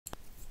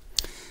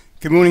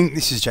Good morning,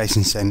 this is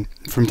Jason Sen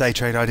from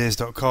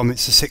daytradeideas.com.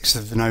 It's the 6th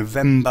of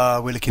November.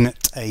 We're looking at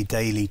a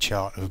daily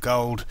chart of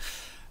gold.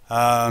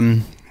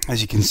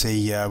 As you can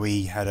see,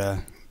 we had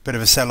a bit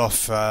of a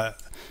sell-off at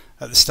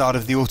the start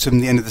of the autumn,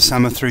 the end of the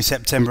summer, through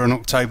September and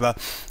October.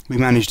 We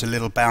managed a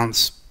little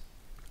bounce.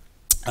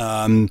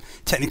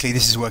 Technically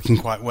this is working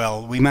quite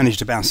well. We managed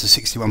to bounce to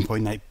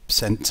 61.8%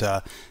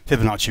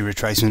 Fibonacci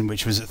retracement,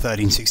 which was at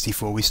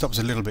 1364. We stopped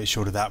a little bit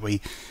short of that. We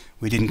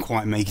didn't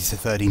quite make it to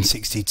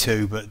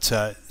 1362, but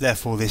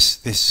therefore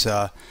this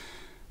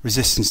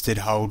resistance did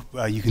hold.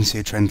 You can see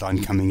a trend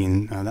line coming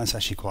in. That's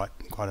actually quite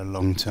a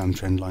long-term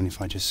trend line.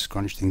 If I just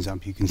scrunch things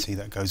up, you can see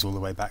that goes all the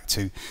way back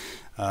to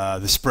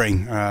the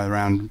spring,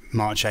 around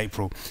March,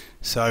 April.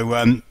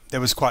 So there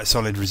was quite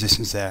solid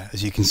resistance there,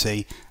 as you can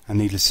see, and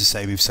needless to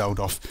say, we've sold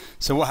off.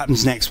 So what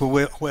happens next?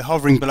 Well, we're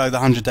hovering below the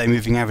 100-day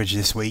moving average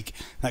this week.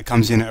 That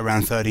comes in at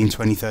around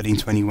 1320,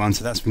 1321,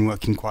 so that's been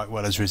working quite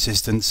well as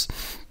resistance.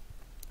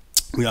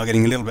 We are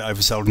getting a little bit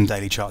oversold in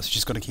daily charts. We've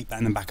just got to keep that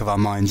in the back of our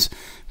minds.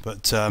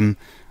 But at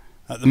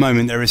the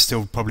moment, there is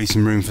still probably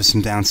some room for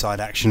some downside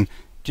action.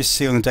 Just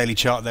see on the daily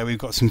chart there, we've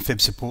got some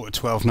fib support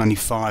at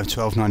 1295,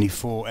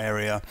 1294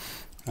 area.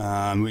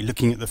 We're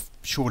looking at the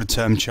shorter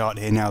term chart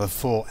here now, the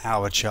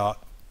 4-hour chart,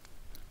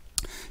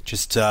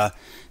 just to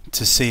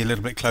see a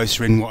little bit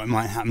closer in what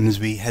might happen as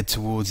we head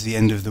towards the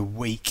end of the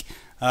week.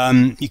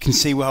 You can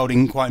see we're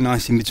holding quite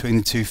nice in between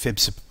the two fib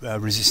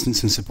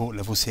resistance and support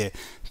levels here,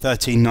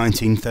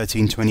 1319,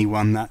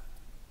 1321.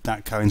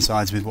 That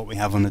coincides with what we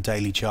have on the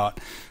daily chart.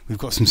 We've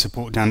got some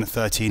support down at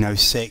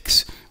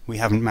 1306. We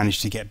haven't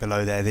managed to get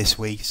below there this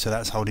week, so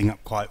that's holding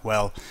up quite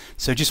well.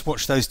 So just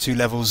watch those two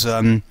levels.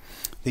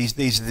 This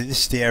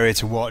is the area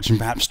to watch, and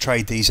perhaps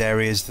trade these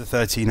areas, the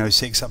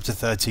 1306 up to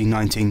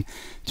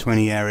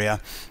 1319.20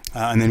 area,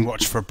 and then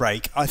watch for a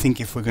break. I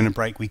think if we're going to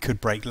break, we could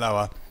break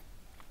lower.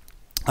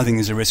 I think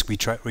there's a risk we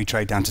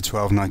trade down to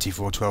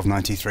 1294,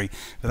 1293,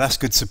 but that's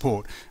good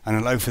support, and a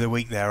low for the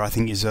week there I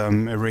think is a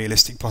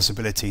realistic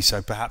possibility.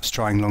 So perhaps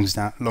trying longs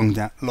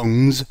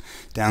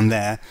down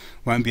there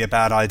won't be a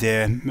bad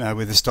idea,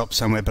 with a stop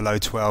somewhere below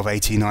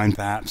 1289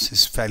 perhaps.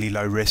 It's fairly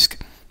low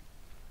risk.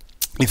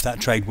 If that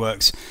trade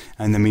works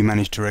and then we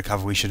manage to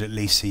recover, we should at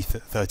least see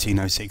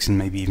 1306 and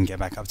maybe even get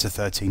back up to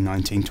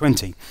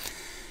 1319.20.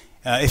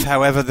 If,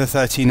 however, the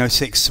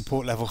 1306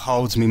 support level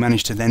holds and we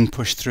manage to then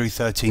push through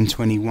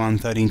 1321,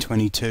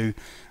 1322,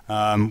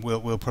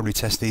 we'll probably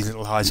test these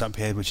little highs up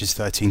here, which is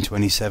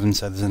 1327.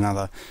 So there's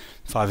another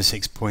 5 or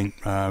 6 point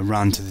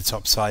run to the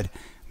top side.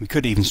 We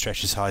could even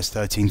stretch as high as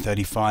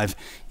 1335.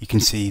 You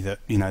can see that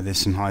there's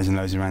some highs and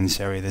lows around this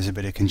area. There's a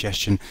bit of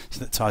congestion, so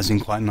that ties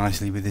in quite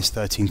nicely with this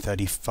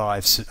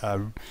 1335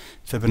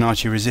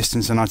 Fibonacci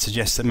resistance. And I'd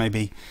suggest that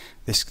maybe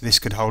this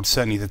could hold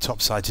certainly the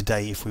top side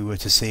today if we were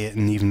to see it,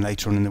 and even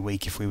later on in the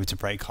week if we were to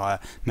break higher,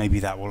 maybe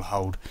that will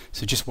hold.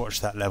 So just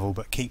watch that level,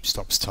 but keep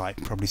stops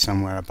tight, probably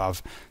somewhere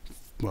above.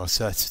 Well,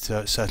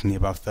 certainly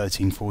above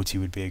 1340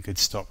 would be a good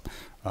stop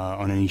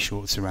on any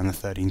shorts around the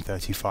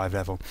 1335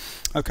 level.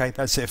 Okay,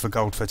 that's it for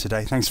gold for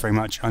today. Thanks very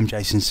much. I'm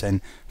Jason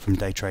Sen from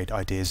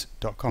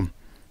daytradeideas.com.